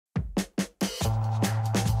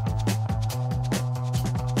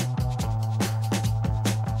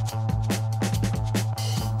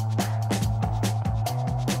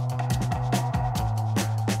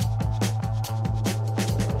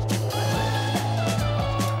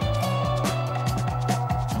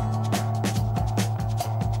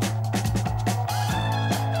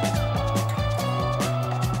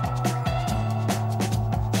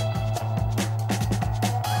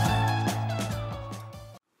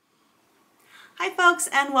Hi folks,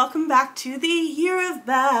 and welcome back to the Year of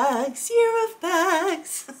Bags,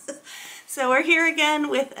 So we're here again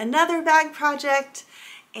with another bag project,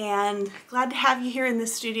 and glad to have you here in the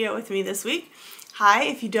studio with me this week. Hi,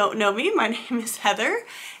 if you don't know me, my name is Heather,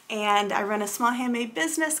 and I run a small handmade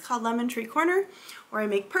business called Lemon Tree Corner, where I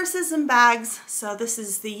make purses and bags. So this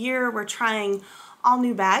is the year we're trying all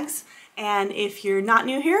new bags, and if you're not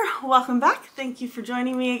new here, welcome back. Thank you for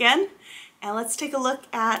joining me again. And let's take a look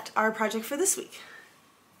at our project for this week.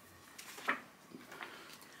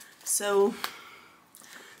 So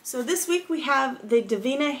this week we have the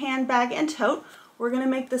Davina Handbag and Tote. We're going to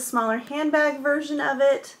make the smaller handbag version of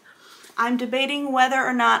it. I'm debating whether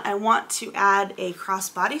or not I want to add a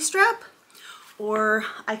crossbody strap, or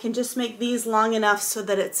I can just make these long enough so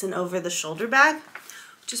that it's an over-the-shoulder bag,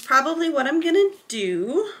 which is probably what I'm going to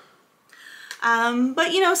do.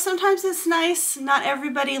 But you know, sometimes it's nice. Not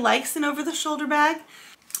everybody likes an over-the-shoulder bag.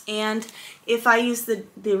 And if I use the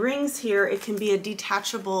rings here, it can be a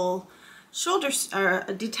detachable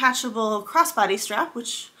a detachable crossbody strap,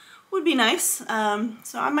 which would be nice.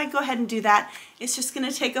 So I might go ahead and do that. It's just going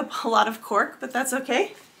to take up a lot of cork, but that's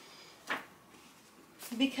okay,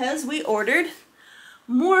 because we ordered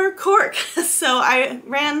more cork. So I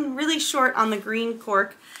ran really short on the green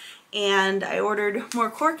cork, and I ordered more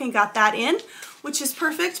cork and got that in, which is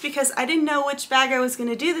perfect because I didn't know which bag I was going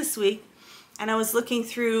to do this week, and I was looking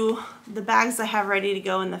through the bags I have ready to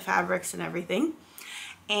go and the fabrics and everything,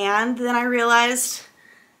 and then I realized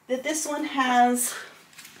that this one has,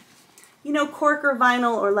 you know, cork or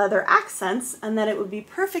vinyl or leather accents, and that it would be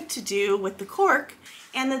perfect to do with the cork,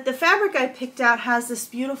 and that the fabric I picked out has this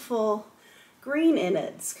beautiful green in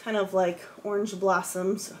it. It's kind of like orange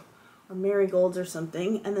blossoms or marigolds or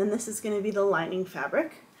something, and then this is going to be the lining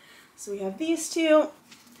fabric. So we have these two,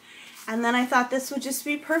 and then I thought this would just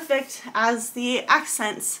be perfect as the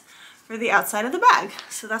accents for the outside of the bag.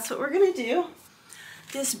 So that's what we're going to do.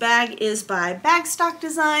 This bag is by Bagstock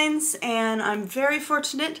Designs, and I'm very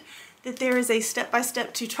fortunate that there is a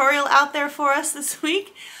step-by-step tutorial out there for us this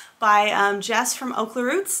week by Jess from Oakla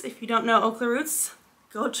Roots. If you don't know Oakla Roots,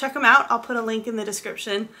 go check them out. I'll put a link in the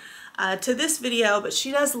description to this video, but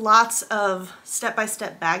she does lots of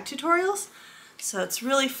step-by-step bag tutorials. So it's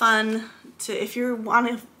really fun to, if you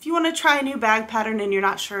want to try a new bag pattern and you're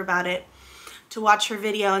not sure about it, to watch her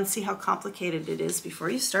video and see how complicated it is before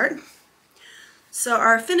you start. So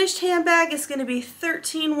our finished handbag is going to be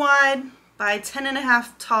 13 wide by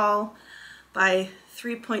 10.5 tall by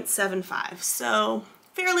 3.75. So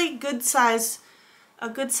fairly good size, a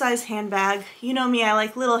good size handbag. You know me, I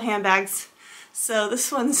like little handbags. So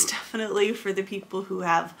this one's definitely for the people who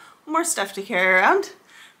have more stuff to carry around,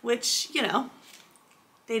 which, you know,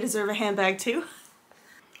 they deserve a handbag too.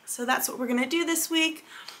 So that's what we're going to do this week.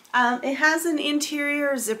 It has an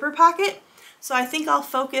interior zipper pocket, so I think I'll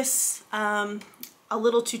focus a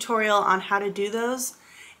little tutorial on how to do those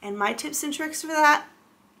and my tips and tricks for that,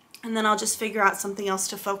 and then I'll just figure out something else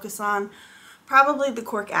to focus on. Probably the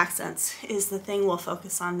cork accents is the thing we'll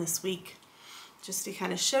focus on this week, just to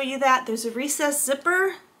kind of show you that. There's a recessed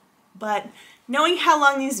zipper, but knowing how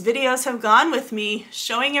long these videos have gone with me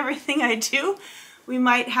showing everything I do, we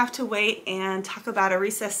might have to wait and talk about a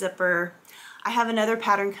recessed zipper. I have another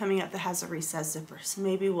pattern coming up that has a recessed zipper, so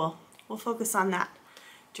maybe we'll focus on that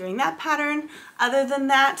during that pattern. Other than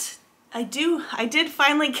that, I did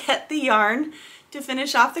finally get the yarn to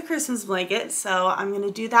finish off the Christmas blanket, so I'm going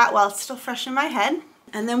to do that while it's still fresh in my head.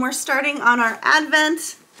 And then we're starting on our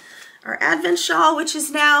Advent shawl, which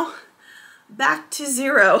is now back to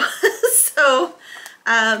zero. So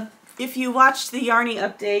if you watched the Yarny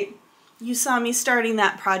update, you saw me starting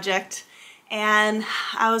that project, and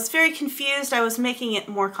I was very confused. I was making it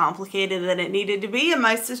more complicated than it needed to be, and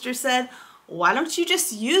my sister said, why don't you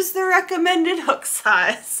just use the recommended hook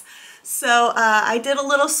size? So I did a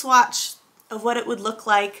little swatch of what it would look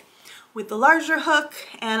like with the larger hook,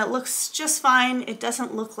 and it looks just fine. It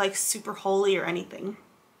doesn't look like super holey or anything.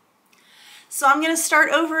 So I'm going to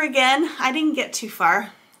start over again. I didn't get too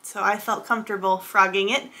far, so I felt comfortable frogging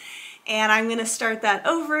it. And I'm going to start that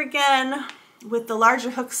over again with the larger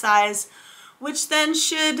hook size, which then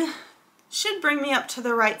should bring me up to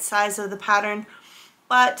the right size of the pattern.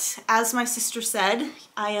 But as my sister said,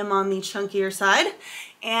 I am on the chunkier side,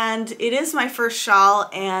 and it is my first shawl,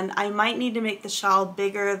 and I might need to make the shawl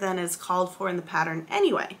bigger than is called for in the pattern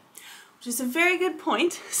anyway, which is a very good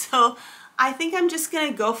point. So I think I'm just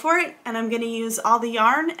going to go for it, and I'm going to use all the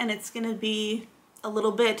yarn, and it's going to be a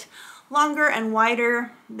little bit longer and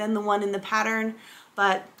wider than the one in the pattern,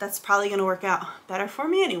 but that's probably going to work out better for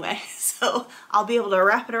me anyway. So I'll be able to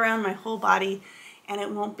wrap it around my whole body and it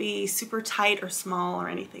won't be super tight or small or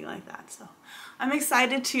anything like that. So I'm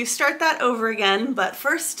excited to start that over again, but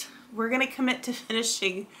first we're gonna commit to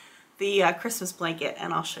finishing the Christmas blanket,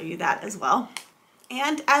 and I'll show you that as well.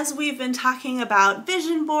 And as we've been talking about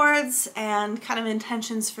vision boards and kind of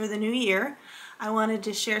intentions for the new year, I wanted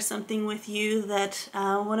to share something with you that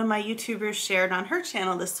one of my YouTubers shared on her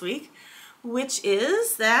channel this week, which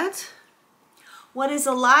is that what is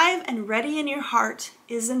alive and ready in your heart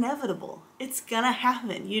is inevitable. It's gonna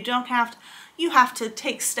happen. You have to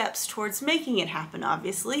take steps towards making it happen,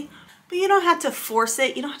 obviously, but you don't have to force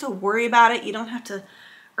it. You don't have to worry about it. You don't have to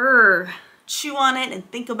chew on it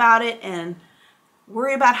and think about it and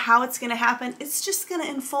worry about how it's gonna happen. It's just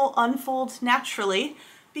gonna unfold naturally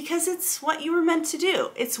because it's what you were meant to do.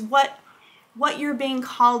 It's what you're being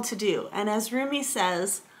called to do. And as Rumi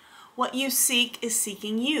says, what you seek is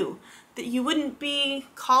seeking you. That you wouldn't be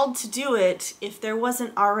called to do it if there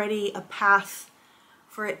wasn't already a path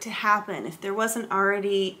for it to happen, if it wasn't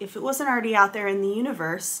already out there in the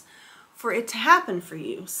universe for it to happen for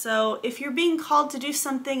you. So if you're being called to do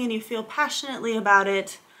something and you feel passionately about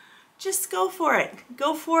it, just go for it.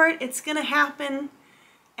 Go for it. It's gonna happen,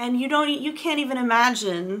 and you can't even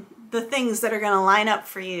imagine the things that are gonna line up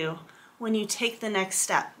for you when you take the next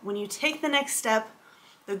step. When you take the next step,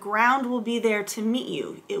 the ground will be there to meet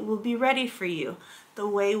you. It will be ready for you. The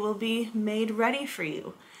way will be made ready for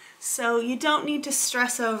you. So you don't need to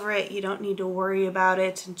stress over it. You don't need to worry about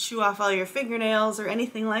it and chew off all your fingernails or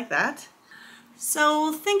anything like that.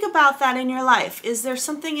 So think about that in your life. Is there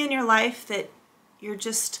something in your life that you're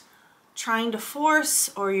just trying to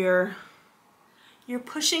force, or you're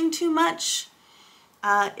pushing too much?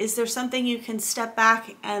 Is there something you can step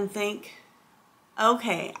back and think,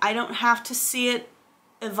 okay, I don't have to see it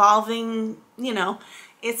evolving,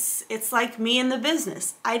 it's like me in the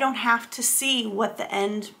business. I don't have to see what the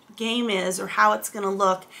end game is or how it's going to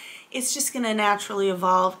look. It's just going to naturally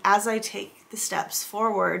evolve as I take the steps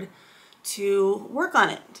forward to work on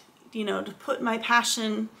it, to put my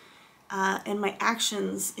passion and my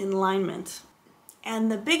actions in alignment.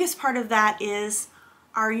 And the biggest part of that is,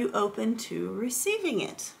 are you open to receiving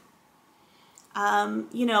it?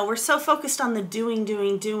 We're so focused on the doing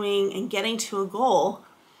and getting to a goal,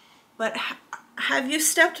 but have you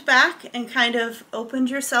stepped back and kind of opened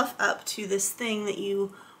yourself up to this thing that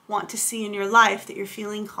you want to see in your life that you're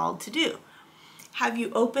feeling called to do? Have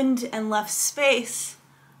you opened and left space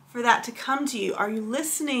for that to come to you? Are you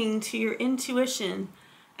listening to your intuition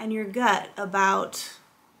and your gut about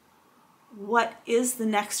what is the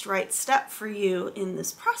next right step for you in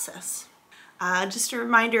this process? Just a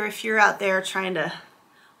reminder, if you're out there trying to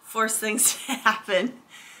force things to happen,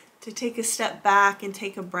 to take a step back and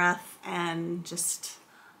take a breath and just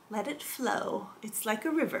let it flow. It's like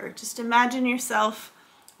a river. Just imagine yourself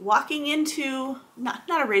walking into, not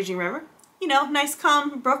a raging river, nice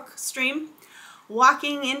calm brook, stream,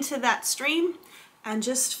 walking into that stream and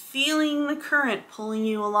just feeling the current pulling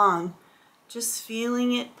you along. Just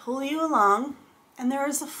feeling it pull you along, and there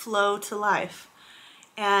is a flow to life.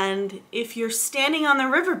 And if you're standing on the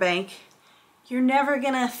riverbank, you're never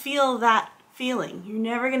gonna feel that feeling. You're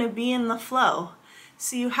never gonna be in the flow.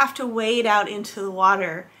 So you have to wade out into the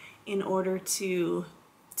water in order to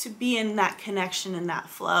be in that connection and that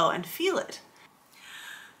flow and feel it.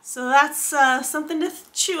 So that's something to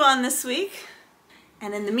chew on this week.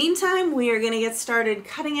 And in the meantime, we are gonna get started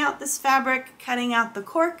cutting out this fabric, cutting out the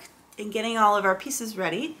cork, and getting all of our pieces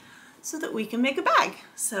ready so that we can make a bag.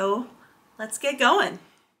 So let's get going.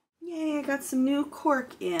 Yay, I got some new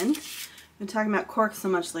cork in. I've been talking about cork so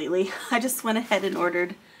much lately. I just went ahead and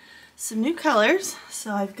ordered some new colors.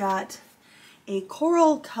 So I've got a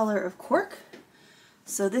coral color of cork.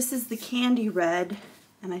 So this is the candy red,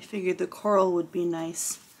 and I figured the coral would be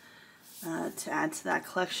nice to add to that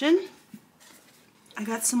collection. I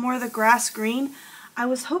got some more of the grass green. I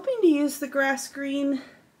was hoping to use the grass green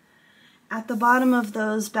at the bottom of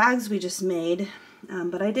those bags we just made,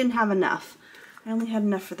 but I didn't have enough. I only had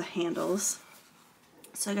enough for the handles.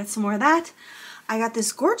 So I got some more of that. I got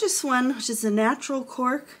this gorgeous one, which is a natural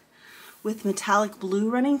cork with metallic blue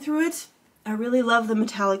running through it. I really love the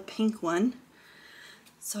metallic pink one,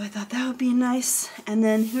 so I thought that would be nice. And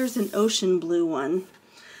then here's an ocean blue one.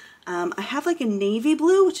 I have like a navy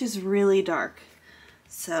blue, which is really dark,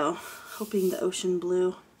 so hoping the ocean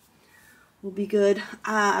blue will be good.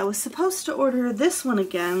 I was supposed to order this one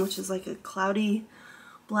again, which is like a cloudy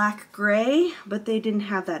black gray, but they didn't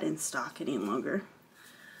have that in stock any longer.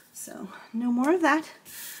 So no more of that.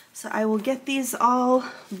 So I will get these all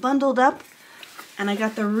bundled up, and I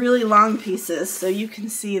got the really long pieces, so you can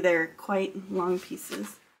see they're quite long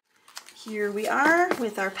pieces. here we are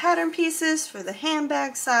with our pattern pieces for the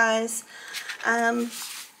handbag size. Patterns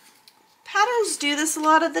do this a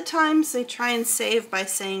lot of the times. They try and save by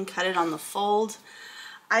saying cut it on the fold.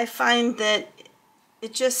 I find that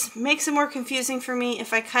it just makes it more confusing for me.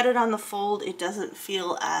 If I cut it on the fold, it doesn't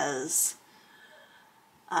feel as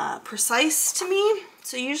precise to me.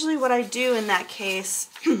 So usually what I do in that case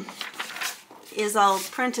is I'll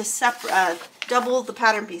print a separate, double the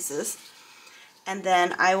pattern pieces, and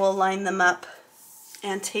then I will line them up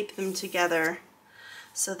and tape them together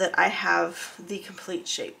so that I have the complete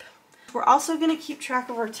shape. We're also going to keep track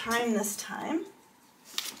of our time this time,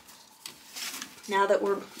 now that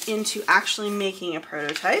we're into actually making a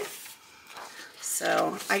prototype.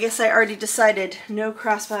 So I guess I already decided no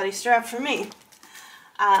crossbody strap for me.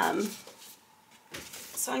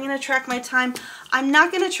 So I'm going to track my time. I'm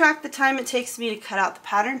not going to track the time it takes me to cut out the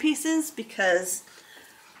pattern pieces because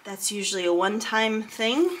that's usually a one-time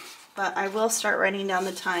thing, but I will start writing down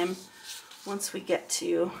the time once we get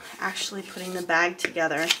to actually putting the bag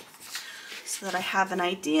together, so that I have an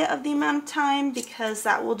idea of the amount of time, because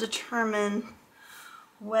that will determine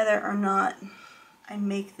whether or not I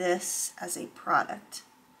make this as a product.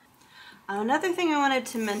 Another thing I wanted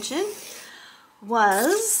to mention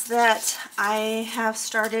was that I have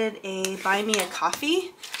started a Buy Me a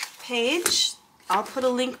Coffee page. I'll put a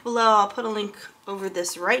link below. I'll put a link over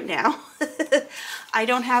this right now. I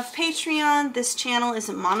don't have Patreon. This channel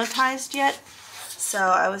isn't monetized yet, so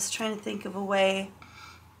I was trying to think of a way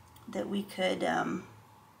that we could,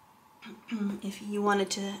 if you wanted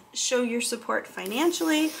to show your support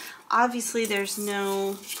financially, obviously there's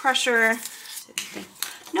no pressure,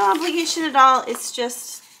 no obligation at all. It's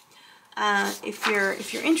just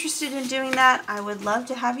if you're interested in doing that, I would love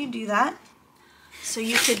to have you do that. So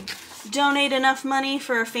you could donate enough money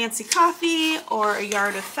for a fancy coffee or a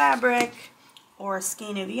yard of fabric or a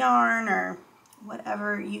skein of yarn or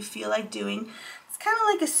whatever you feel like doing. It's kind of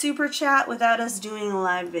like a super chat without us doing a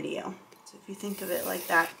live video. So if you think of it like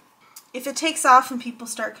that. If it takes off and people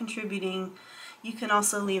start contributing, you can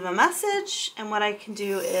also leave a message, and what I can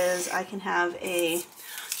do is I can have a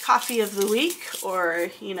coffee of the week, or,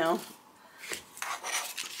 you know,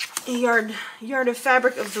 a yard of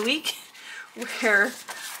fabric of the week, where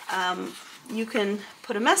you can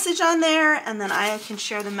put a message on there, and then I can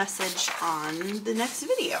share the message on the next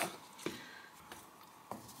video.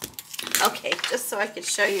 Okay, just so I could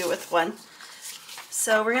show you with one.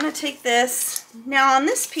 So we're going to take this. Now on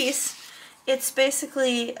this piece, it's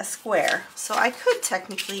basically a square. So I could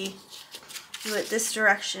technically do it this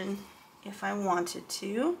direction if I wanted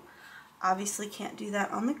to. Obviously can't do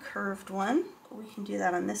that on the curved one, but we can do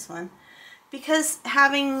that on this one, because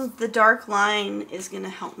having the dark line is going to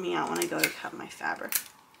help me out when I go to cut my fabric.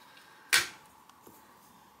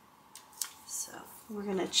 So we're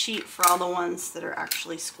going to cheat for all the ones that are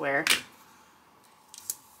actually square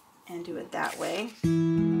and do it that way.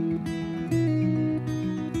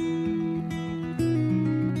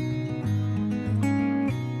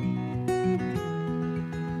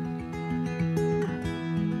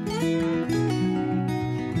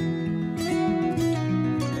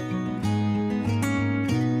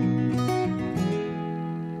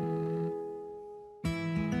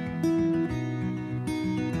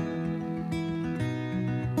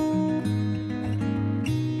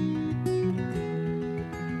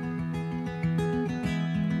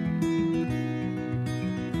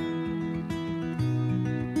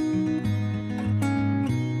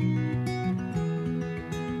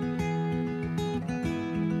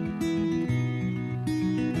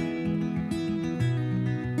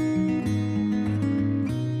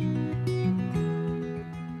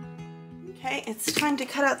 Okay, it's time to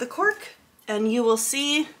cut out the cork, and you will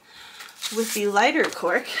see with the lighter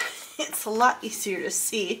cork, it's a lot easier to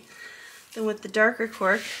see than with the darker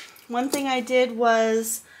cork. One thing I did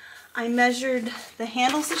was I measured the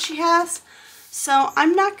handles that she has. So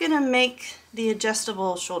I'm not going to make the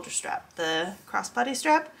adjustable shoulder strap, the crossbody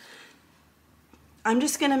strap. I'm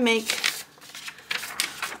just going to make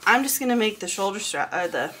the shoulder strap,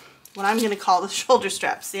 or what I'm going to call the shoulder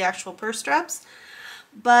straps, the actual purse straps.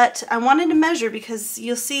 But I wanted to measure, because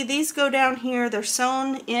you'll see these go down here, they're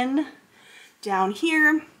sewn in down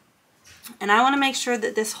here, and I want to make sure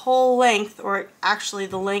that this whole length, or actually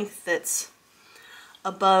the length that's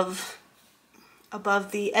above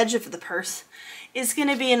the edge of the purse, is going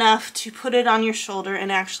to be enough to put it on your shoulder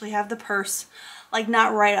and actually have the purse like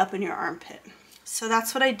not right up in your armpit. So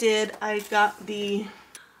that's what I did. I got the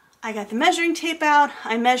measuring tape out.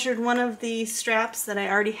 I measured one of the straps that I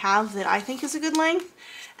already have that I think is a good length,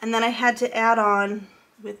 and then I had to add on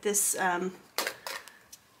with this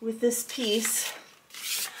piece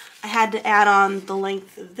I had to add on the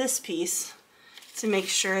length of this piece to make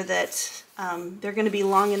sure that they're going to be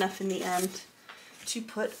long enough in the end to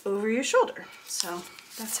put over your shoulder. So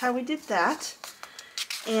that's how we did that.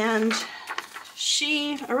 And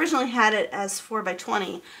she originally had it as 4 by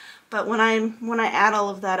 20, but when I add all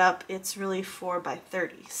of that up, it's really 4 by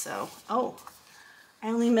 30. So, oh, I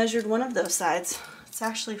only measured one of those sides. It's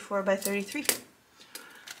actually 4 by 33.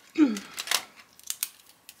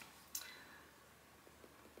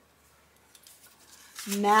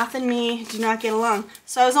 Math and me do not get along.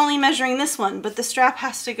 So I was only measuring this one, but the strap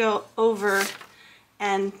has to go over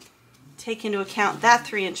and take into account that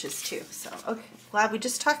 3 inches too. So, okay, glad we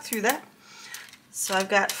just talked through that. So I've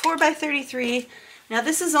got 4 by 33. Now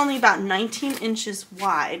this is only about 19 inches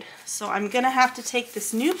wide. So I'm gonna have to take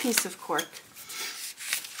this new piece of cork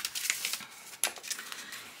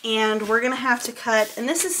and we're gonna have to cut, and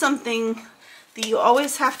this is something that you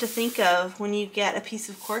always have to think of when you get a piece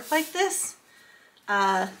of cork like this,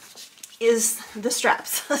 is the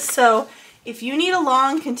straps. So if you need a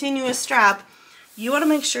long continuous strap, you want to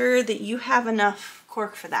make sure that you have enough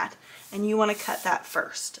cork for that, and you want to cut that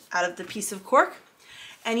first out of the piece of cork.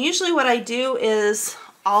 And usually what I do is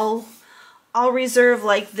I'll reserve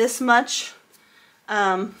like this much.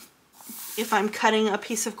 If I'm cutting a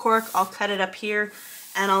piece of cork, I'll cut it up here,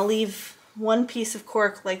 and I'll leave one piece of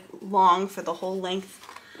cork like long for the whole length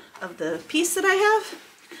of the piece that I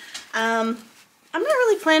have. I'm not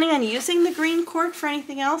really planning on using the green cork for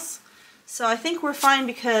anything else, so I think we're fine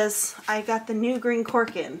because I got the new green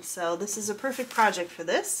cork in. So this is a perfect project for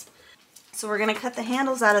this. So we're going to cut the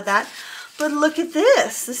handles out of that. But look at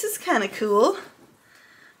this. This is kind of cool.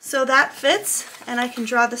 So that fits, and I can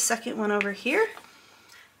draw the second one over here.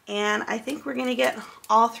 And I think we're going to get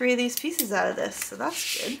all 3 of these pieces out of this, so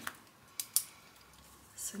that's good.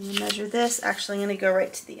 So I'm going to measure this. Actually, I'm going to go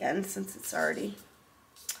right to the end since it's already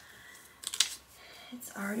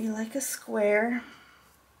like a square.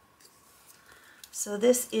 So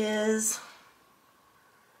this is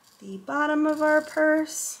the bottom of our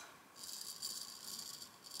purse.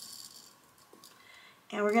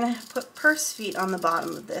 And we're going to put purse feet on the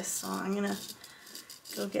bottom of this. So I'm going to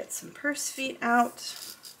go get some purse feet out.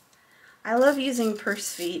 I love using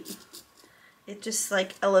purse feet. It just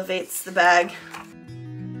like elevates the bag.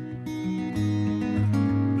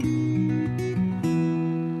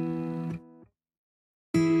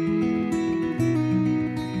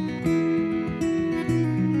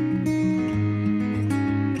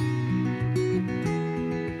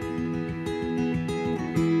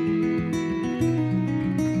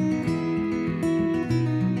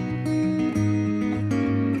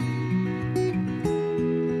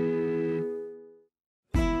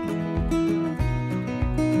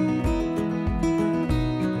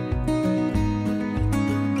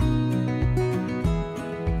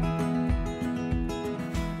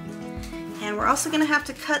 We're also going to have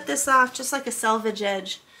to cut this off just like a selvage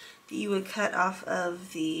edge that you would cut off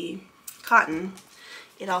of the cotton.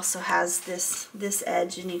 It also has this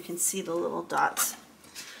edge, and you can see the little dots.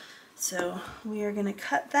 So we are going to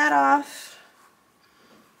cut that off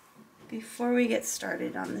before we get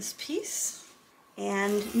started on this piece.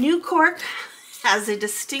 And new cork has a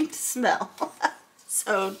distinct smell.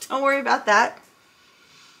 So don't worry about that.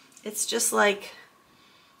 It's just like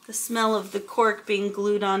the smell of the cork being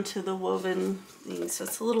glued onto the woven thing, so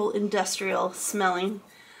it's a little industrial smelling.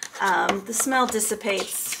 The smell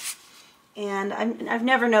dissipates, and I've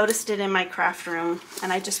never noticed it in my craft room,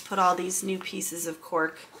 and I just put all these new pieces of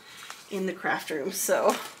cork in the craft room,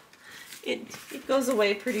 so it goes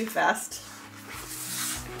away pretty fast.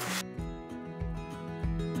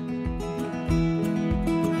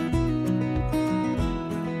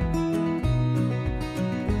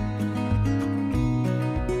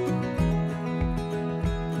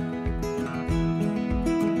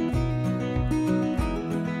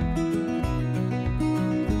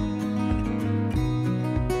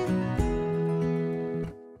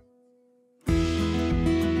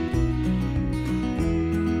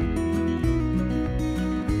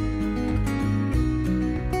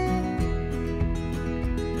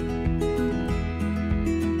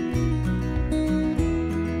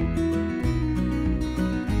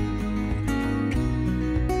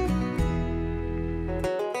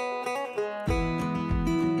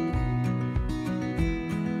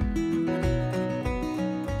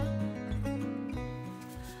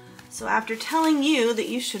 So after telling you that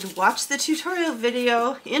you should watch the tutorial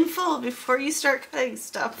video in full before you start cutting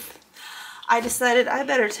stuff, I decided I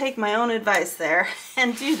better take my own advice there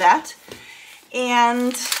and do that.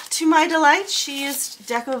 And to my delight, she used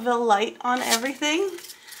Decovil Light on everything.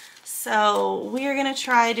 So we are going to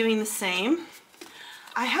try doing the same.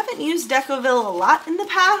 I haven't used Decovil a lot in the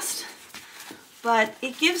past, but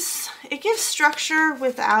it gives structure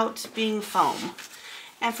without being foam.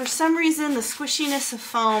 And for some reason, the squishiness of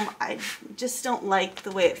foam, I just don't like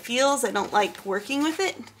the way it feels. I don't like working with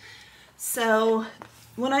it. So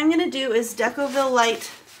what I'm going to do is Decovil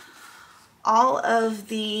Light all of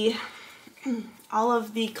the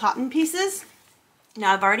cotton pieces.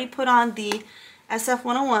 Now I've already put on the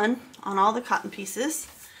SF101 on all the cotton pieces.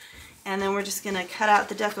 And then we're just going to cut out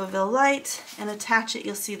the Decovil Light and attach it.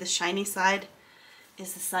 You'll see the shiny side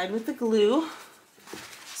is the side with the glue.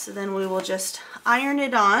 So then we will just iron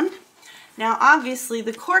it on. Now obviously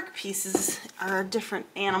the cork pieces are a different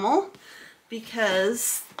animal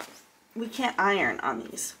because we can't iron on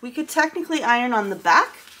these. We could technically iron on the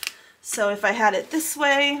back. So if I had it this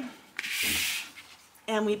way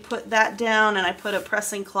and we put that down and I put a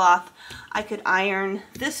pressing cloth, I could iron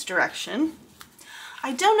this direction.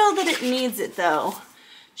 I don't know that it needs it though.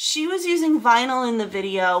 She was using vinyl in the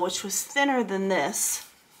video, which was thinner than this,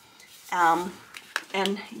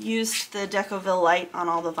 and used the Decovil Light on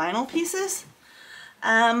all the vinyl pieces.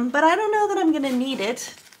 But I don't know that I'm going to need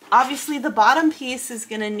it. Obviously the bottom piece is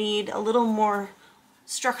going to need a little more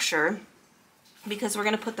structure because we're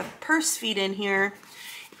going to put the purse feet in here,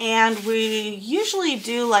 and we usually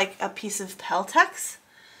do like a piece of Peltex.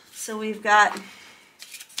 So we've got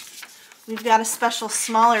a special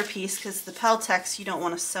smaller piece because the Peltex you don't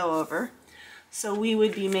want to sew over. So we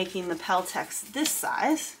would be making the Peltex this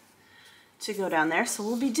size to go down there. So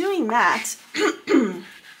we'll be doing that.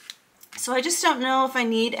 So I just don't know if I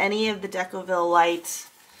need any of the Decovil Light.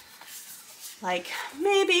 Like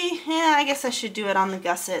maybe, yeah, I guess I should do it on the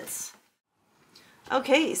gussets.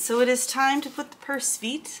 Okay, so it is time to put the purse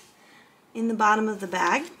feet in the bottom of the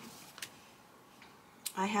bag.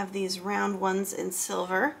 I have these round ones in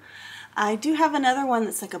silver. I do have another one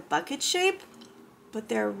that's like a bucket shape, but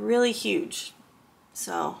they're really huge,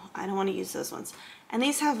 so I don't want to use those ones. And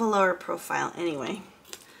these have a lower profile anyway.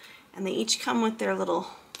 And they each come with their little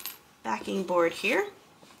backing board here.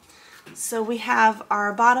 So we have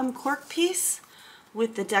our bottom cork piece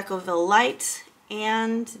with the Decovil Light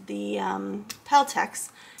and the Peltex.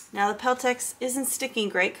 Now the Peltex isn't sticking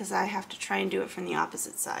great because I have to try and do it from the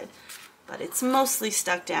opposite side, but it's mostly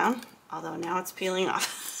stuck down, although now it's peeling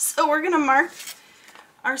off. So we're going to mark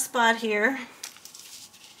our spot here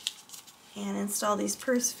and install these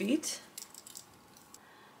purse feet.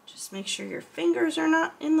 Just make sure your fingers are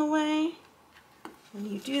not in the way.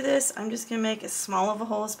 When you do this, I'm just going to make as small of a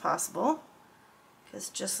hole as possible, because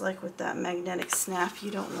just like with that magnetic snap, you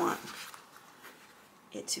don't want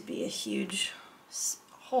it to be a huge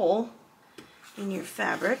hole in your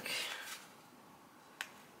fabric.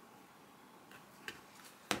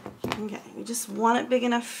 Okay, we just want it big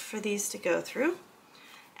enough for these to go through.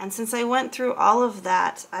 And since I went through all of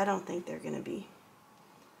that, I don't think they're going to be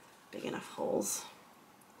big enough holes.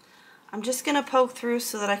 I'm just going to poke through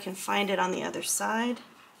so that I can find it on the other side.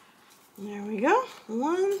 There we go.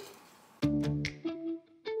 One.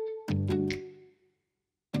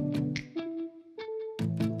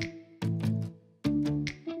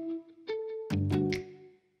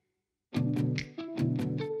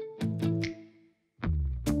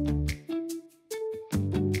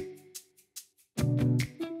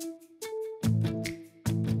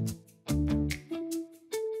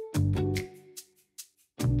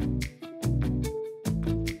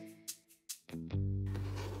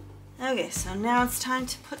 Okay, so now it's time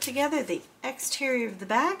to put together the exterior of the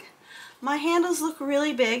bag. My handles look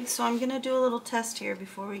really big, so I'm going to do a little test here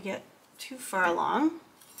before we get too far along,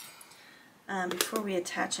 before we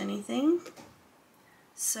attach anything.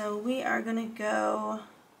 So we are going to go,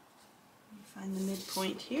 find the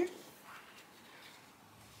midpoint here.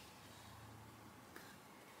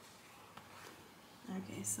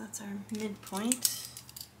 Okay, so that's our midpoint.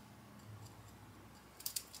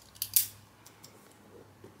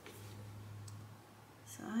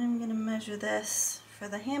 I'm going to measure this. For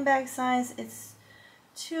the handbag size, it's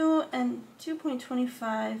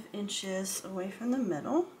 2.25 inches away from the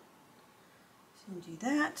middle. So I'm going to do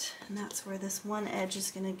that, and that's where this one edge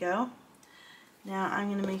is going to go. Now I'm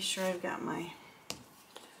going to make sure I've got my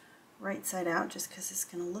right side out, just because it's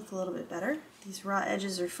going to look a little bit better. These raw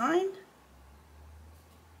edges are fine,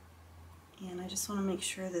 and I just want to make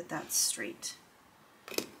sure that that's straight.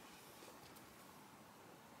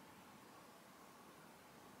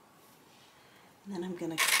 And then I'm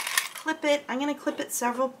going to clip it. I'm going to clip it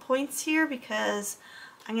several points here because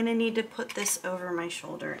I'm going to need to put this over my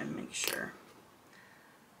shoulder and make sure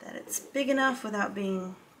that it's big enough without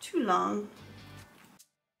being too long.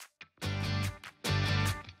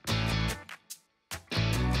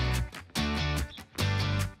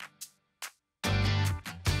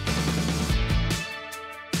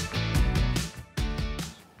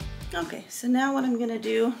 Okay, so now what I'm going to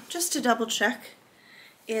do, just to double check,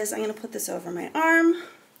 is I'm going to put this over my arm,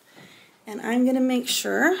 and I'm going to make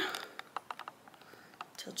sure,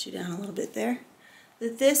 tilt you down a little bit there,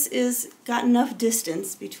 that this is got enough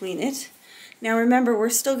distance between it. Now remember, we're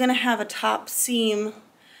still going to have a top seam,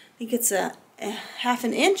 I think it's a half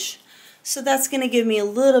an inch, so that's going to give me a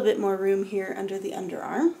little bit more room here under the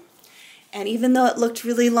underarm. And even though it looked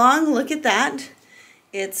really long, look at that,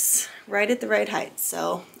 it's right at the right height,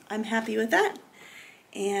 so I'm happy with that.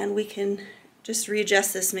 And we can just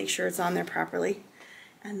readjust this, make sure it's on there properly,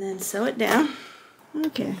 and then sew it down.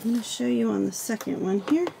 Okay, I'm going to show you on the second one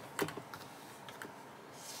here.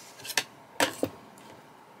 So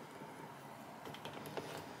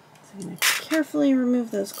I'm going to carefully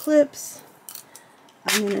remove those clips.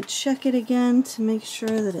 I'm going to check it again to make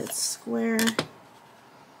sure that it's square.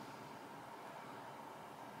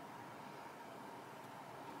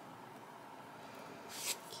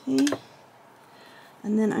 Okay.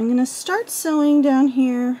 And then I'm going to start sewing down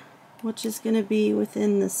here, which is going to be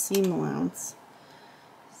within the seam allowance,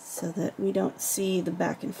 so that we don't see the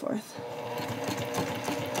back and forth.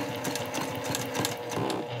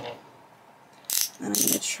 And I'm going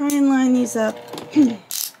to try and line these up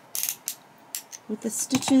with the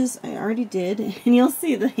stitches I already did, and you'll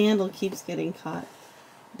see the handle keeps getting caught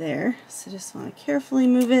there, so just want to carefully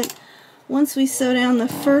move it. Once we sew down the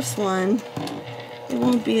first one, it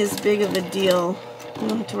won't be as big of a deal. You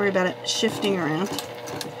don't have to worry about it shifting around.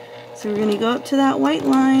 So we're going to go up to that white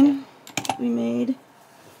line we made,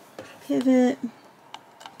 pivot,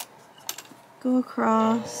 go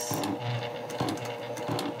across,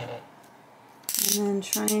 and then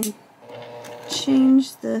try and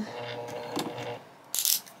change the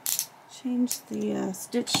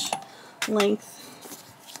stitch length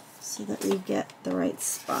so that we get the right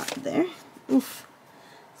spot there. Oof.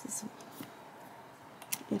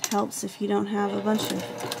 It helps if you don't have a bunch of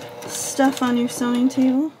stuff on your sewing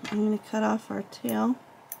table. I'm going to cut off our tail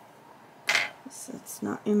so it's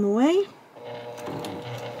not in the way.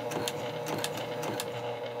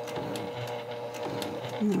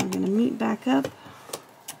 And then we're going to meet back up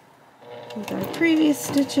with our previous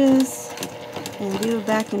stitches and do a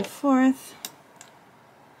back and forth.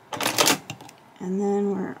 And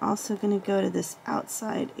then we're also going to go to this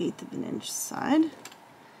outside 1/8 of an inch side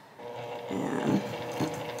and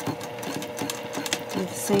do the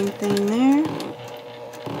same thing there.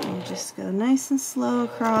 And just go nice and slow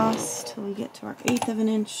across till we get to our 1/8 of an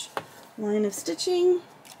inch line of stitching.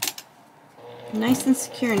 Nice and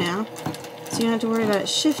secure now, so you don't have to worry about it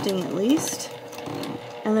shifting at least.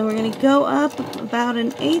 And then we're going to go up about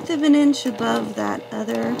 1/8 of an inch above that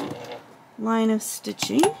other line of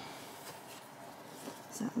stitching.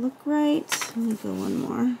 Does that look right? Let me go one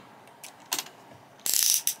more.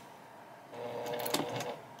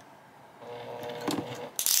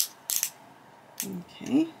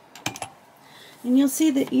 Okay. And you'll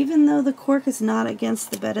see that even though the cork is not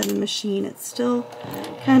against the bed of the machine, it still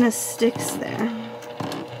kind of sticks there.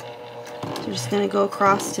 So we're just going to go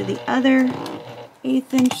across to the other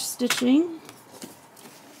 1/8 inch stitching,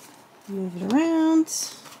 move it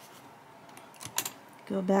around,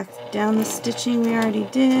 go back down the stitching we already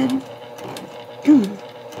did,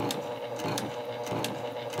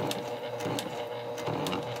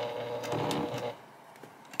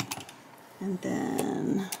 and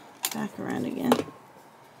then back around again.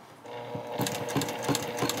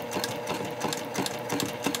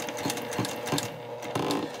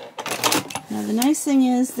 Now the nice thing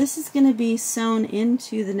is this is going to be sewn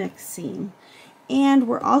into the next seam, and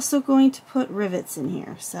we're also going to put rivets in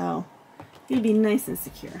here, so it'll be nice and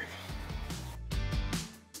secure.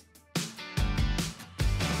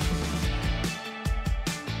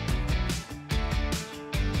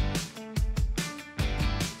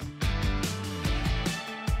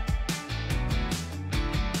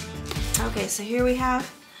 Okay, so here we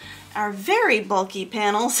have our very bulky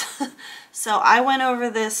panels. So I went over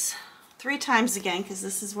this 3 times again because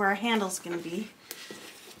this is where our handle's going to be.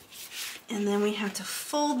 And then we have to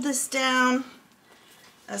fold this down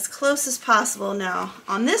as close as possible. Now,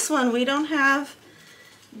 on this one, we don't have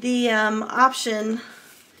the option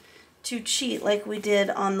to cheat like we did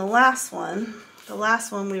on the last one. The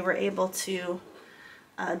last one we were able to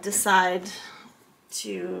decide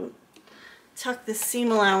to tuck the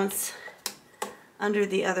seam allowance under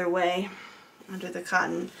the other way, under the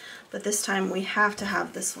cotton, but this time we have to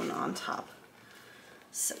have this one on top.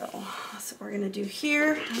 So that's what we're going to do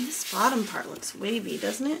here. And this bottom part looks wavy,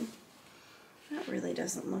 doesn't it? That really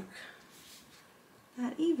doesn't look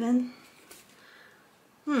that even.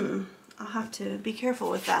 I'll have to be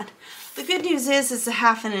careful with that. The good news is it's a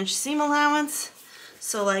 1/2 inch seam allowance,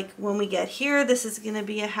 So like when we get here, this is going to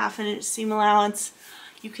be a 1/2 inch seam allowance.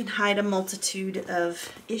 You can hide a multitude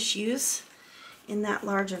of issues in that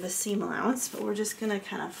large of a seam allowance, but we're just going to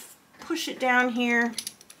kind of push it down here.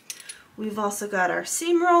 We've also got our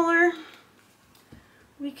seam roller.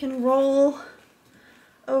 We can roll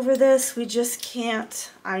over this. We just can't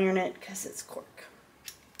iron it because it's cork.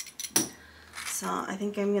 So I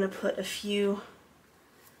think I'm going to put a few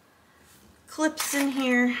clips in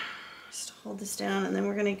here just to hold this down, and then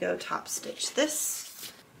we're going to go top stitch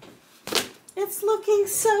this. It's looking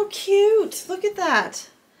so cute. Look at that.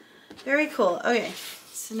 Very cool. Okay,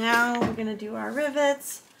 so now we're going to do our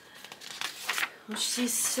rivets, which she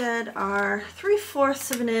said are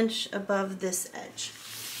 3/4 of an inch above this edge.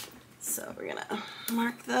 So we're going to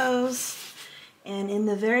mark those, and in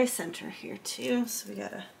the very center here too. So we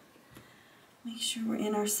got to make sure we're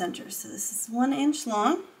in our center. So this is 1 inch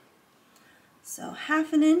long, so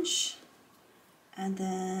 1/2 inch, and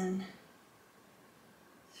then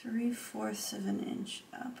 3/4 of an inch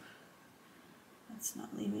up. That's not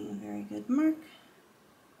leaving a very good mark,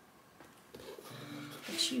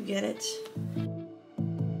 but you get it.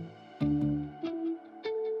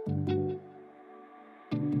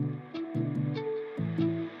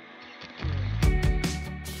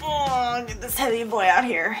 Oh, get this heavy boy out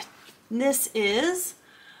here. This is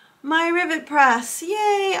my rivet press.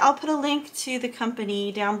 Yay! I'll put a link to the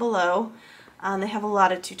company down below. They have a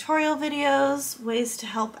lot of tutorial videos, ways to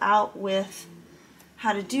help out with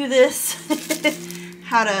how to do this,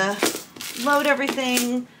 how to load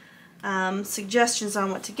everything, suggestions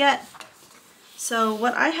on what to get. So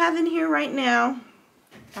what I have in here right now,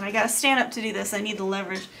 and I gotta stand up to do this, I need the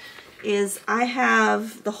leverage, is I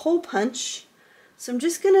have the hole punch. So I'm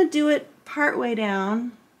just gonna do it part way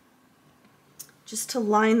down, just to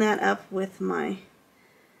line that up with my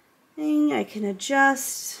thing. I can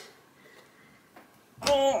adjust.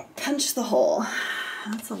 Oh, punch the hole.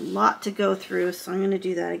 That's a lot to go through, so I'm going to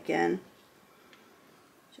do that again.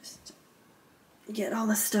 Just get all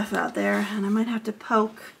the stuff out there, and I might have to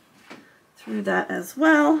poke through that as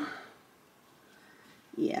well.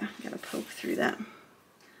 Yeah, got to poke through that.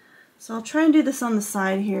 So I'll try and do this on the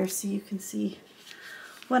side here so you can see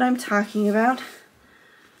what I'm talking about.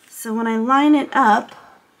 So when I line it up,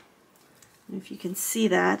 if you can see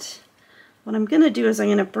that, what I'm going to do is I'm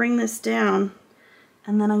going to bring this down,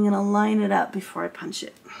 and then I'm going to line it up before I punch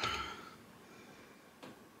it.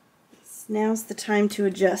 Now's the time to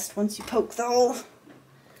adjust. Once you poke the hole,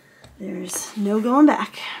 there's no going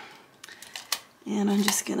back. And I'm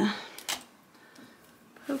just going to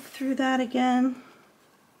poke through that again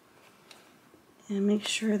and make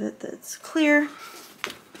sure that that's clear.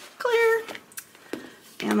 Clear!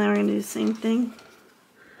 And then we're going to do the same thing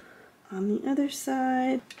on the other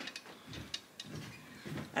side.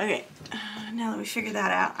 Okay, now that we figured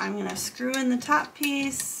that out, I'm going to screw in the top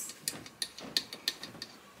piece,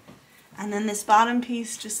 and then this bottom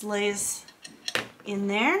piece just lays in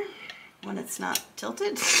there when it's not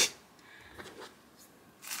tilted.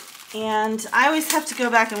 And I always have to go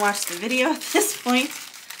back and watch the video at this point.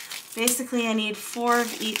 Basically, I need 4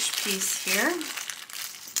 of each piece here.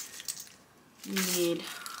 We need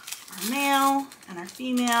our male and our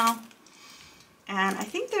female, and I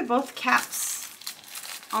think they're both caps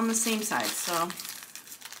on the same side, so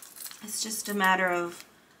it's just a matter of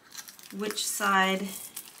which side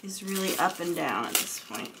is really up and down at this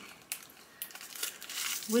point.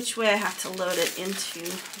 Which way I have to load it into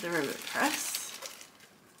the rivet press.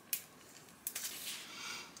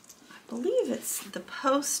 I believe it's the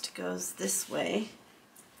post goes this way,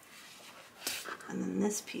 and then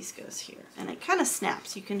this piece goes here, and it kind of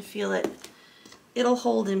snaps. You can feel it. It'll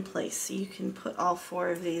hold in place, so you can put all 4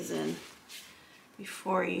 of these in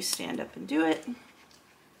before you stand up and do it.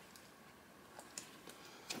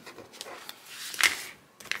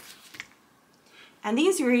 And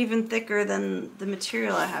these are even thicker than the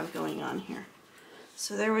material I have going on here.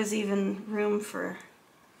 So there was even room for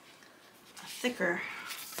a thicker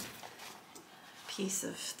piece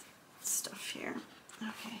of stuff here.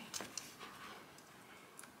 Okay.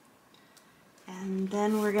 And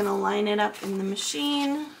then we're gonna line it up in the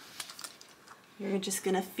machine. You're just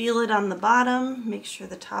gonna feel it on the bottom, make sure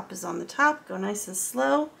the top is on the top, go nice and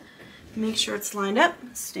slow, make sure it's lined up,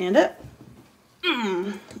 stand up,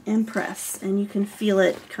 and press, and you can feel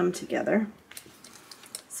it come together.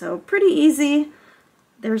 So pretty easy.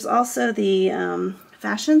 There's also the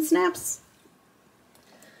fashion snaps,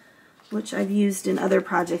 which I've used in other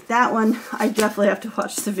projects. That one, I definitely have to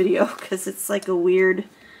watch the video because it's like a weird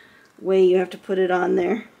way you have to put it on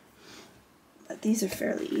there. But these are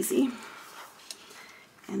fairly easy.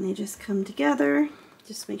 And they just come together.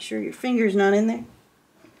 Just make sure your finger's not in there.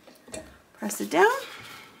 Press it down,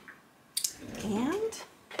 and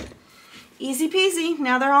easy peasy.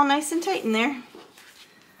 Now they're all nice and tight in there.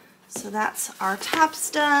 So that's our tops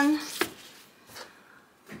done.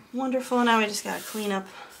 Wonderful. Now we just gotta clean up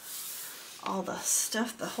all the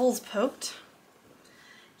stuff, the holes poked.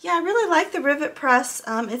 Yeah, I really like the rivet press.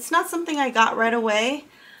 It's not something I got right away.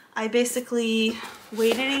 I basically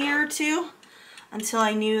waited a year or two until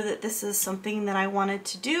I knew that this is something that I wanted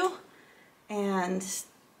to do. And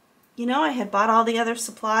you know, I had bought all the other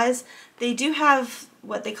supplies. They do have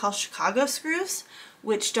what they call Chicago screws,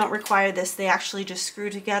 which don't require this. They actually just screw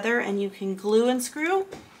together and you can glue and screw.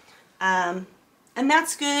 And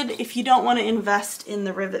that's good if you don't want to invest in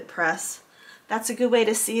the rivet press. That's a good way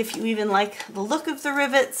to see if you even like the look of the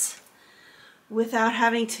rivets without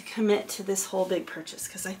having to commit to this whole big purchase,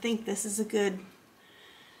 because I think this is a good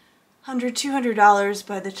 $100, $200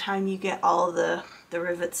 by the time you get all of the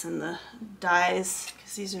rivets and the dies,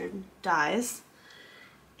 because these are dies,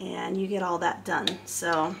 and you get all that done.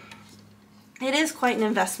 So it is quite an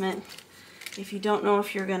investment if you don't know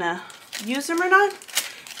if you're gonna use them or not.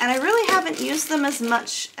 And I really haven't used them as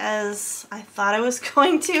much as I thought I was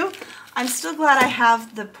going to. I'm still glad I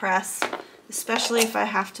have the press, especially if I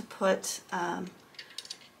have to put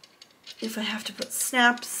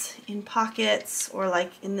snaps in pockets, or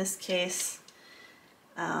like in this case,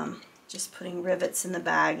 just putting rivets in the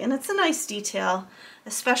bag. And it's a nice detail,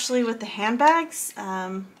 especially with the handbags. You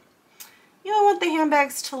know, I want the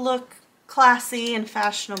handbags to look classy and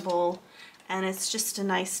fashionable, and it's just a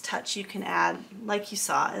nice touch you can add. Like you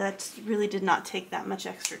saw, that really did not take that much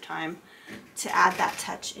extra time to add that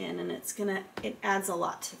touch in, and it adds a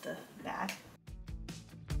lot to the bag.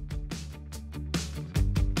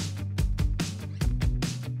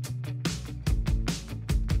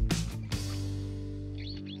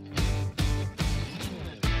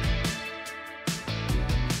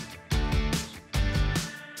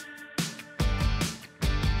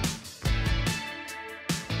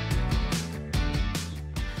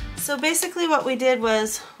 So basically what we did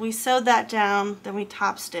was we sewed that down, then we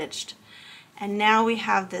top stitched, and now we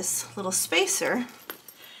have this little spacer,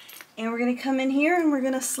 and we're going to come in here and we're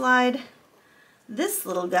going to slide this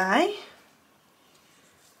little guy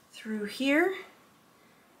through here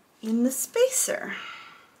in the spacer.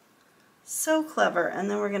 So clever. And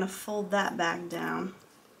then we're going to fold that back down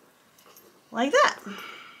like that,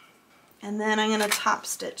 and then I'm going to top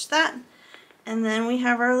stitch that, and then we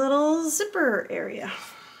have our little zipper area.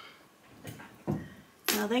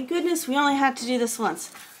 Now, thank goodness we only had to do this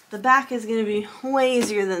once. The back is going to be way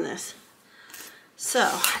easier than this.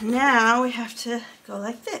 So now we have to go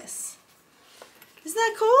like this. Isn't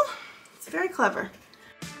that cool? It's very clever.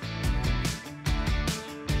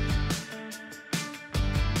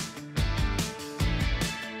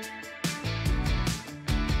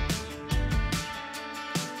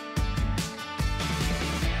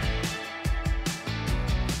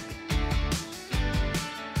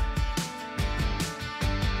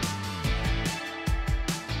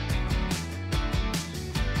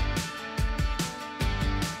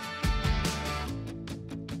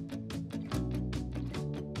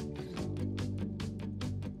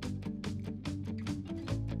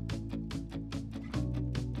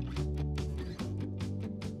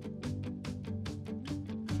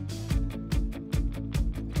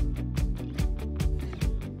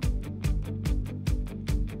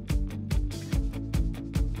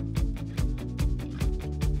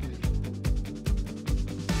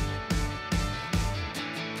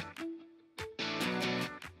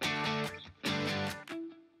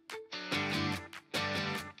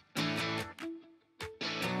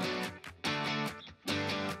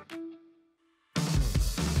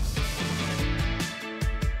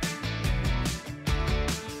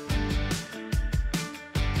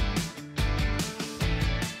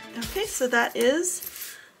 Okay, so that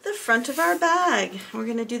is the front of our bag. We're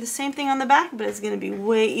going to do the same thing on the back, but it's going to be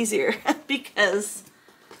way easier because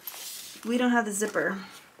we don't have the zipper.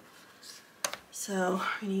 So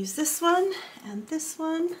we're going to use this one and this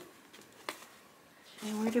one.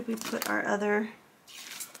 And where did we put our other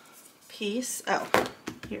piece? Oh,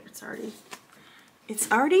 here,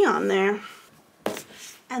 it's already on there.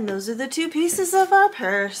 And those are the two pieces of our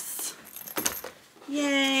purse.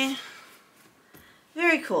 Yay!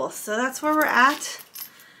 Very cool. So that's where we're at.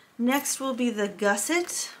 Next will be the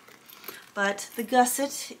gusset, but the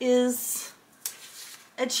gusset is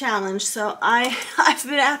a challenge. So I've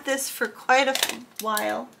been at this for quite a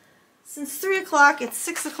while. Since 3 o'clock, it's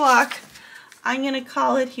 6 o'clock. I'm gonna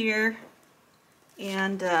call it here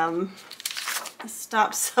and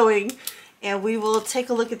stop sewing, and we will take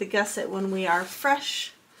a look at the gusset when we are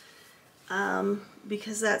fresh.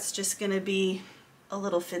 because that's just going to be a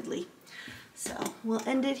little fiddly. So we'll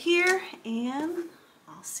end it here and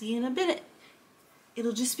I'll see you in a minute.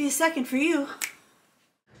 It'll just be a second for you.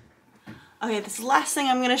 Okay, this is the last thing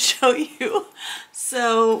I'm going to show you.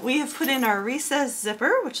 So we have put in our recessed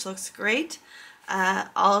zipper, which looks great.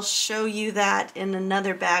 I'll show you that in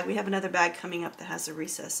another bag. We have another bag coming up that has a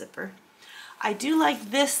recessed zipper. I do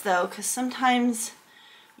like this though, because sometimes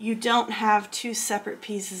you don't have two separate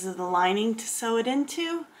pieces of the lining to sew it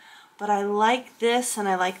into, but I like this and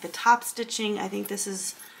I like the top stitching. I think this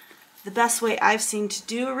is the best way I've seen to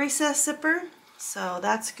do a recessed zipper, so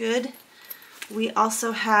that's good. We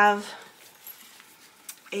also have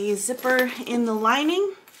a zipper in the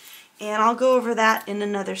lining, and I'll go over that in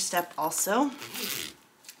another step also,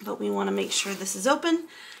 but we want to make sure this is open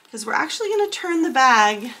because we're actually going to turn the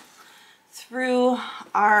bag through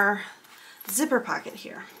our zipper pocket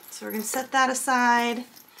here. So we're going to set that aside,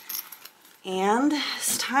 and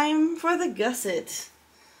it's time for the gusset.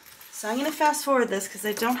 So I'm going to fast forward this because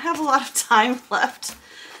I don't have a lot of time left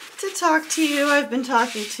to talk to you. I've been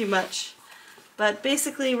talking too much. But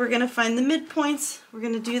basically we're going to find the midpoints, we're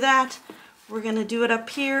going to do that, we're going to do it up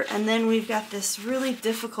here, and then we've got this really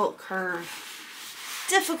difficult curve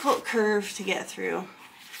to get through.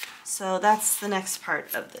 So that's the next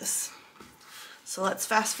part of this. So let's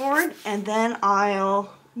fast forward and then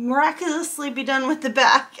I'll miraculously be done with the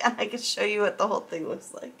back and I can show you what the whole thing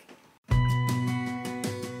looks like.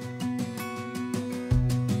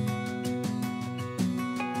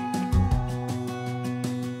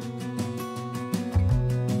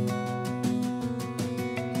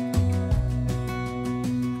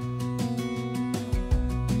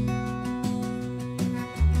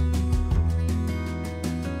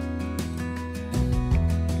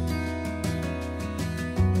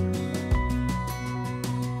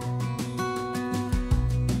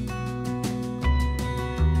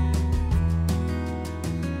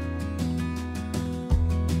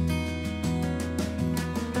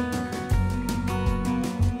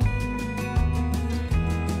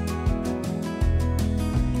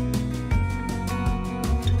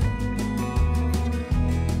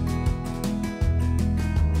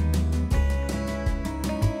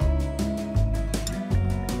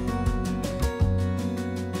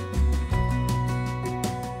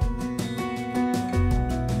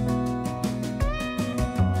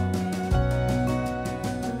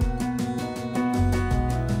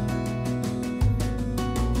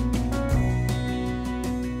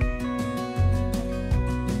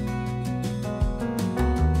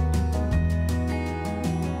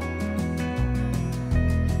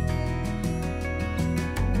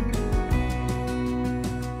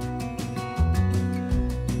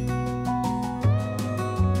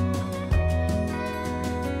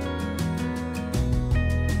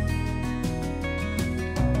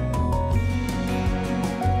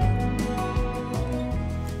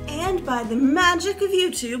 By the magic of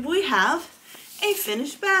YouTube, we have a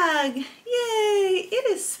finished bag. Yay!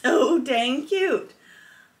 It is so dang cute.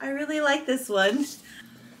 I really like this one.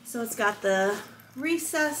 So it's got the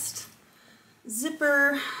recessed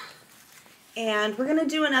zipper, and we're gonna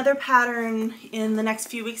do another pattern in the next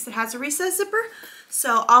few weeks that has a recessed zipper.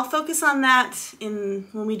 So I'll focus on that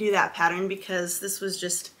when we do that pattern, because this was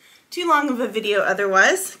just too long of a video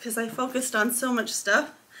otherwise, because I focused on so much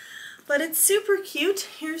stuff. But it's super cute.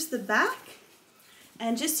 Here's the back,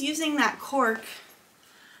 and just using that cork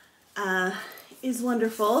is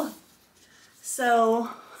wonderful. So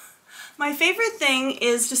my favorite thing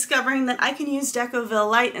is discovering that I can use Decovil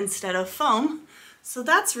Light instead of foam. So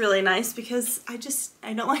that's really nice, because I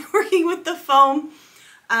don't like working with the foam,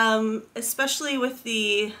 especially with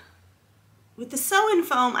the sew-in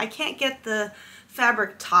foam. I can't get the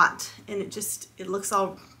fabric taut, and it looks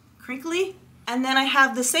all crinkly. And then I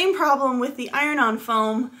have the same problem with the iron-on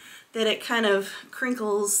foam, that it kind of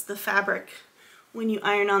crinkles the fabric when you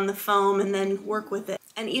iron on the foam and then work with it.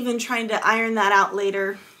 And even trying to iron that out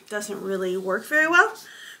later doesn't really work very well.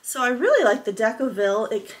 So I really like the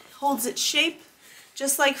Decovil. It holds its shape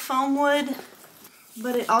just like foam would,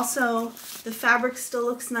 but the fabric still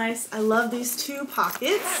looks nice. I love these two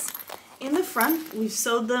pockets in the front. We've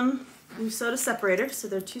sewed a separator, so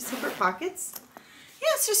they're two separate pockets. Yeah,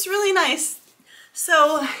 it's just really nice.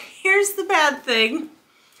 So here's the bad thing.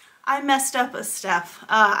 I messed up a step.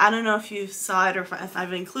 I don't know if you saw it or if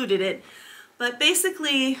I've included it, but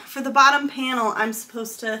basically for the bottom panel, I'm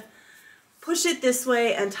supposed to push it this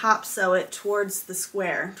way and top sew it towards the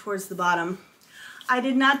square, towards the bottom. I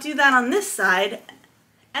did not do that on this side,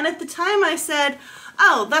 and at the time I said,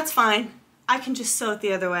 oh, that's fine. I can just sew it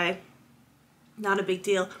the other way. Not a big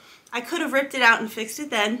deal. I could have ripped it out and fixed it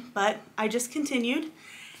then, but I just continued.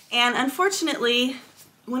 And unfortunately,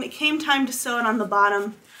 when it came time to sew it on the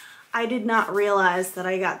bottom, I did not realize that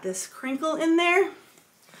I got this crinkle in there.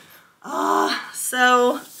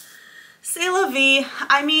 So c'est la vie.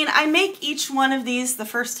 I mean, I make each one of these the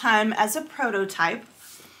first time as a prototype.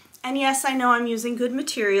 And yes, I know I'm using good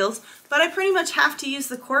materials, but I pretty much have to use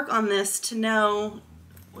the cork on this to know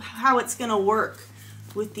how it's gonna work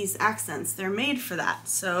with these accents. They're made for that.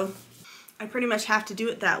 So I pretty much have to do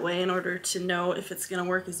it that way in order to know if it's gonna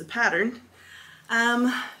work as a pattern.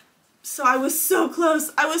 So I was so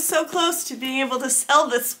close. I was so close to being able to sell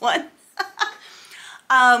this one.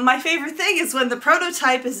 My favorite thing is when the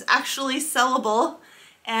prototype is actually sellable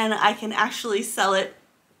and I can actually sell it,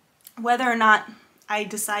 whether or not I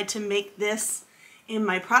decide to make this in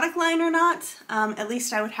my product line or not. At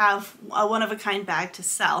least I would have a one-of-a-kind bag to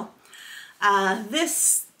sell.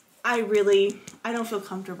 This, I don't feel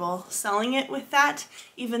comfortable selling it with that,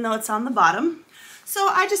 even though it's on the bottom. So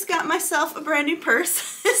I just got myself a brand new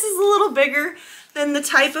purse. This is a little bigger than the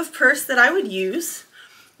type of purse that I would use,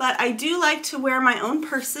 but I do like to wear my own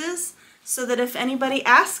purses so that if anybody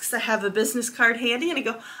asks, I have a business card handy and I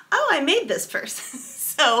go, oh, I made this purse.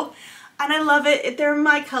 So, and I love it. They're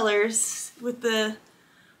my colors with the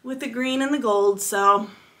green and the gold, so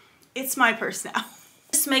it's my purse now.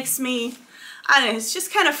 This makes me, I don't know, it's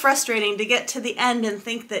just kind of frustrating to get to the end and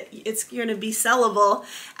think that it's going to be sellable,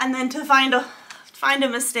 and then to find a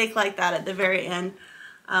mistake like that at the very end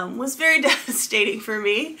was very devastating for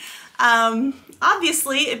me.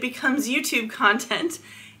 Obviously, it becomes YouTube content,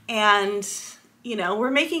 and you know,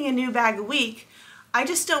 we're making a new bag a week. I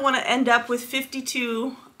just don't want to end up with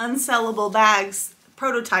 52 unsellable bags,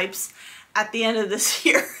 prototypes, at the end of this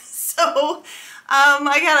year. So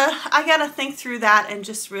I gotta think through that and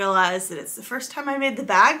just realize that it's the first time I made the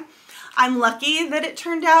bag. I'm lucky that it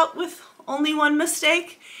turned out with only one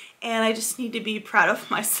mistake, and I just need to be proud of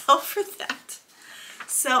myself for that.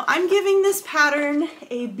 So I'm giving this pattern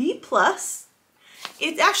a B+.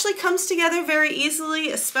 It actually comes together very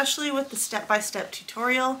easily, especially with the step-by-step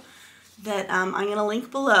tutorial that I'm going to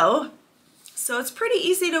link below. So it's pretty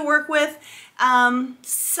easy to work with.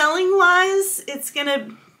 Selling wise, it's going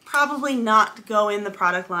to probably not go in the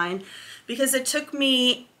product line because it took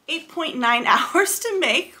me 8.9 hours to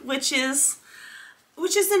make, which is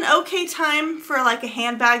an okay time for like a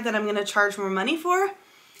handbag that I'm going to charge more money for.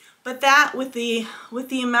 But that with the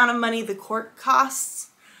amount of money the cork costs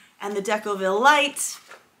and the Decovil Light,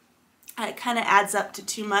 it kind of adds up to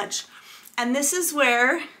too much. And this is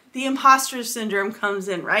where the imposter syndrome comes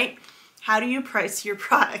in, right? How do you price your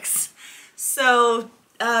products? So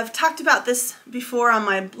I've talked about this before on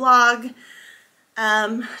my blog.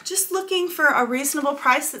 Just looking for a reasonable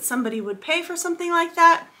price that somebody would pay for something like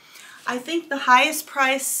that. I think the highest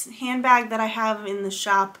price handbag that I have in the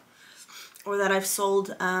shop, or that I've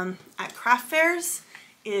sold at craft fairs,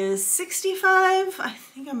 is $65. I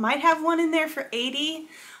think I might have one in there for $80,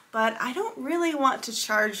 but I don't really want to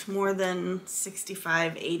charge more than $65,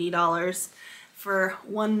 $80 for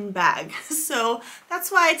one bag. So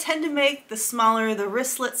that's why I tend to make the smaller, the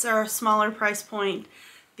wristlets are a smaller price point.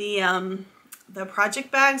 The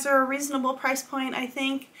project bags are a reasonable price point, I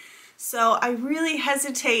think. So I really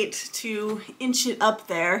hesitate to inch it up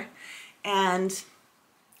there, and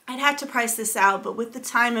I'd have to price this out, but with the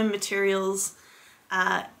time and materials,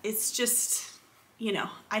 it's just, you know,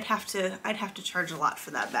 I'd have to charge a lot for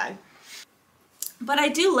that bag. But I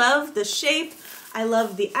do love the shape. I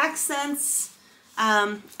love the accents.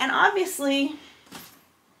 And obviously,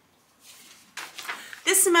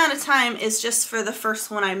 this amount of time is just for the first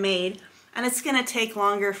one I made, and it's going to take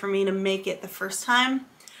longer for me to make it the first time.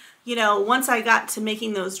 You know, once I got to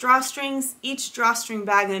making those drawstrings, each drawstring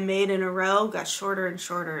bag I made in a row got shorter and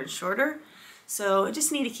shorter and shorter. So I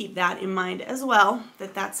just need to keep that in mind as well,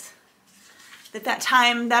 that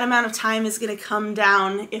amount of time is going to come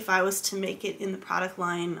down if I was to make it in the product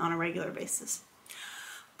line on a regular basis.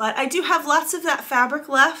 But I do have lots of that fabric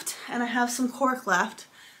left, and I have some cork left.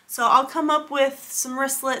 So I'll come up with some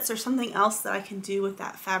wristlets or something else that I can do with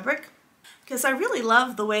that fabric, because I really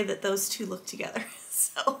love the way that those two look together.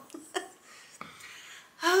 So,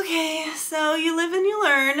 okay, so you live and you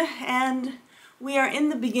learn, and we are in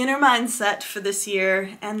the beginner mindset for this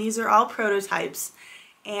year, and these are all prototypes.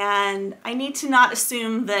 And I need to not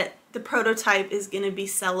assume that the prototype is going to be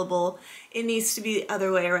sellable. It needs to be the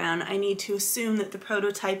other way around. I need to assume that the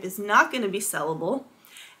prototype is not going to be sellable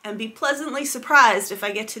and be pleasantly surprised if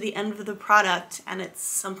I get to the end of the product and it's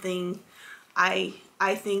something I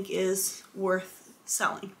think is worth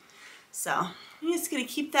selling. So I'm just going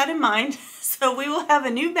to keep that in mind. So we will have a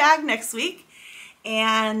new bag next week,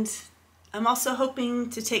 And I'm also hoping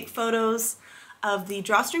to take photos of the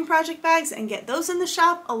drawstring project bags and get those in the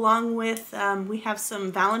shop, along with we have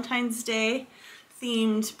some Valentine's Day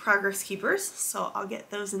themed progress keepers, so I'll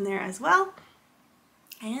get those in there as well.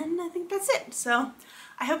 And I think that's it. So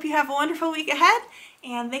I hope you have a wonderful week ahead,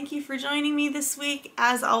 and thank you for joining me this week.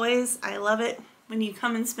 As always, I love it when you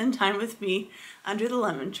come and spend time with me under the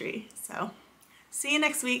lemon tree. So see you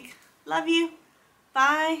next week. Love you.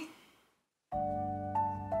 Bye.